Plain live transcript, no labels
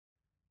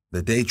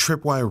The day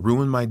Tripwire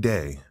ruined my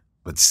day,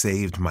 but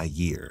saved my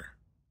year.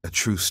 A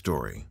true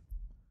story.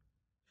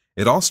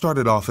 It all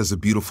started off as a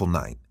beautiful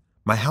night.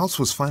 My house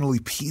was finally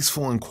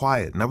peaceful and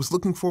quiet, and I was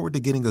looking forward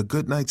to getting a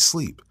good night's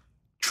sleep.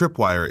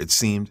 Tripwire, it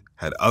seemed,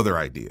 had other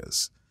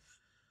ideas.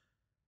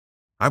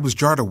 I was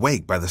jarred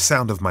awake by the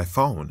sound of my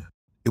phone.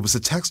 It was a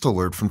text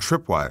alert from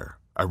Tripwire.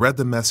 I read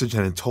the message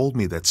and it told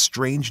me that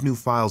strange new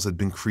files had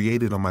been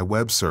created on my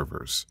web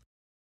servers.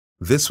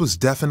 This was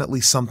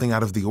definitely something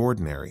out of the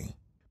ordinary.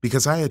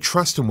 Because I had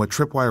trust in what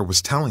Tripwire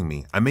was telling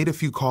me, I made a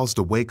few calls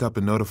to wake up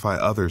and notify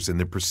others and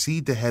then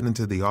proceed to head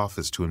into the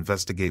office to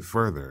investigate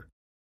further.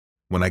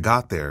 When I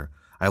got there,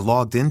 I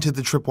logged into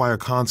the Tripwire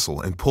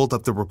console and pulled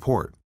up the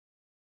report.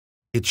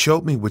 It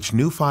showed me which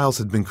new files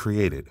had been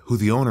created, who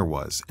the owner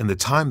was, and the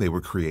time they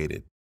were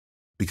created.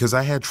 Because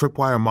I had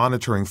Tripwire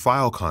monitoring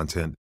file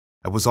content,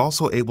 I was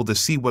also able to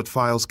see what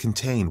files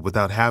contained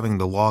without having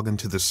to log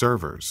into the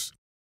servers.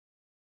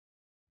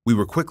 We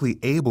were quickly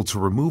able to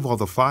remove all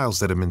the files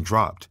that had been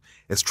dropped,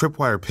 as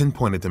Tripwire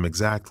pinpointed them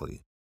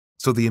exactly,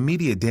 so the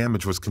immediate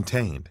damage was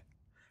contained.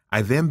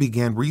 I then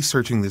began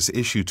researching this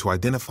issue to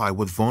identify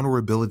what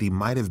vulnerability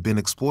might have been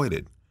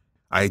exploited.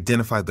 I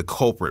identified the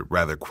culprit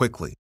rather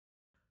quickly.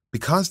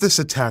 Because this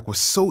attack was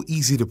so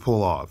easy to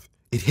pull off,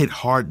 it hit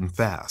hard and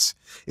fast.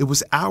 It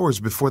was hours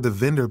before the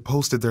vendor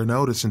posted their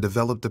notice and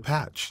developed a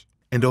patch,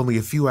 and only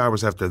a few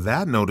hours after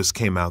that notice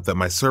came out that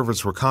my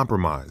servers were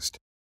compromised.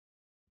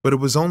 But it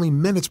was only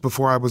minutes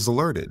before I was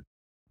alerted.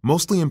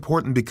 Mostly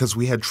important because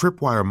we had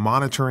Tripwire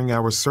monitoring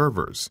our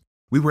servers.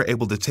 We were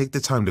able to take the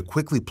time to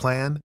quickly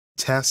plan,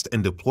 test,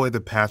 and deploy the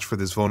patch for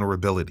this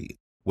vulnerability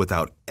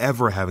without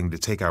ever having to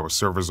take our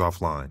servers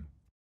offline.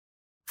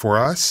 For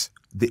us,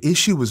 the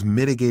issue was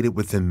mitigated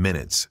within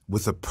minutes,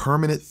 with a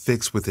permanent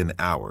fix within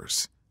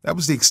hours. That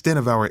was the extent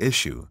of our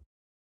issue.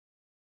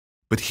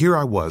 But here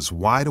I was,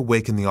 wide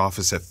awake in the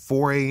office at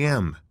 4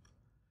 a.m.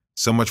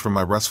 So much for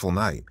my restful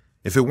night.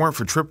 If it weren't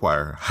for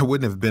Tripwire, I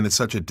wouldn't have been in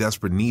such a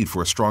desperate need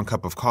for a strong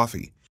cup of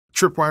coffee.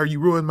 Tripwire, you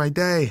ruined my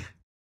day.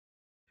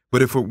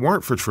 But if it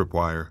weren't for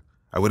Tripwire,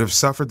 I would have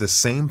suffered the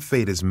same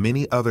fate as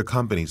many other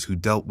companies who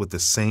dealt with the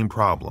same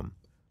problem.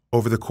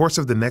 Over the course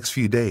of the next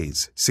few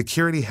days,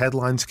 security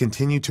headlines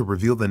continued to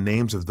reveal the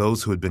names of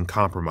those who had been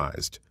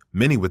compromised,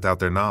 many without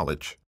their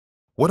knowledge.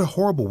 What a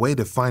horrible way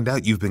to find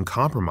out you've been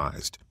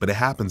compromised, but it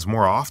happens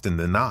more often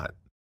than not.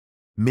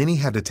 Many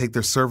had to take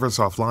their servers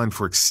offline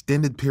for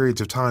extended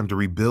periods of time to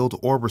rebuild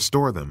or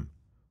restore them.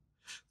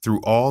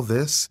 Through all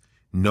this,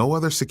 no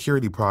other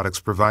security products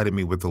provided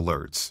me with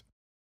alerts.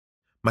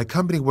 My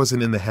company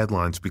wasn't in the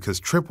headlines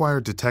because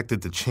Tripwire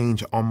detected the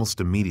change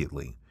almost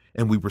immediately,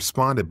 and we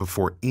responded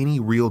before any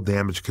real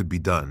damage could be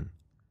done.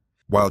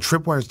 While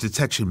Tripwire's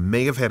detection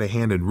may have had a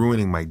hand in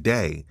ruining my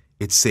day,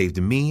 it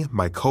saved me,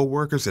 my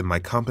coworkers, and my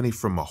company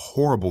from a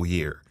horrible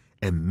year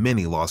and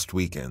many lost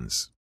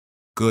weekends.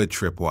 Good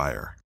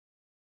Tripwire.